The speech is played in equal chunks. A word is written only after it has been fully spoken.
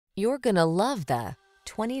You're gonna love the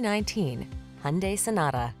 2019 Hyundai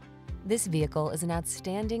Sonata. This vehicle is an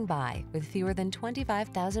outstanding buy with fewer than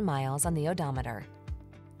 25,000 miles on the odometer.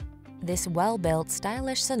 This well-built,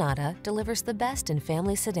 stylish Sonata delivers the best in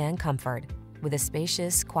family sedan comfort. With a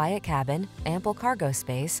spacious, quiet cabin, ample cargo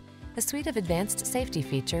space, a suite of advanced safety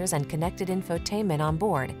features, and connected infotainment on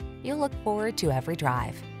board, you'll look forward to every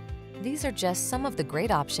drive. These are just some of the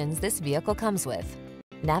great options this vehicle comes with: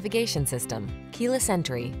 navigation system, keyless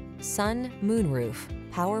entry, sun, moonroof,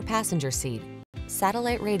 power passenger seat,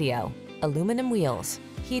 satellite radio, aluminum wheels,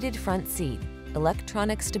 heated front seat,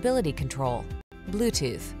 electronic stability control,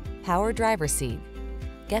 Bluetooth, power driver seat.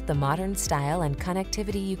 Get the modern style and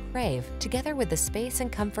connectivity you crave together with the space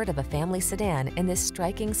and comfort of a family sedan in this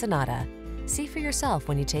striking Sonata. See for yourself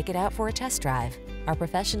when you take it out for a test drive. Our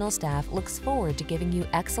professional staff looks forward to giving you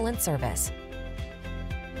excellent service.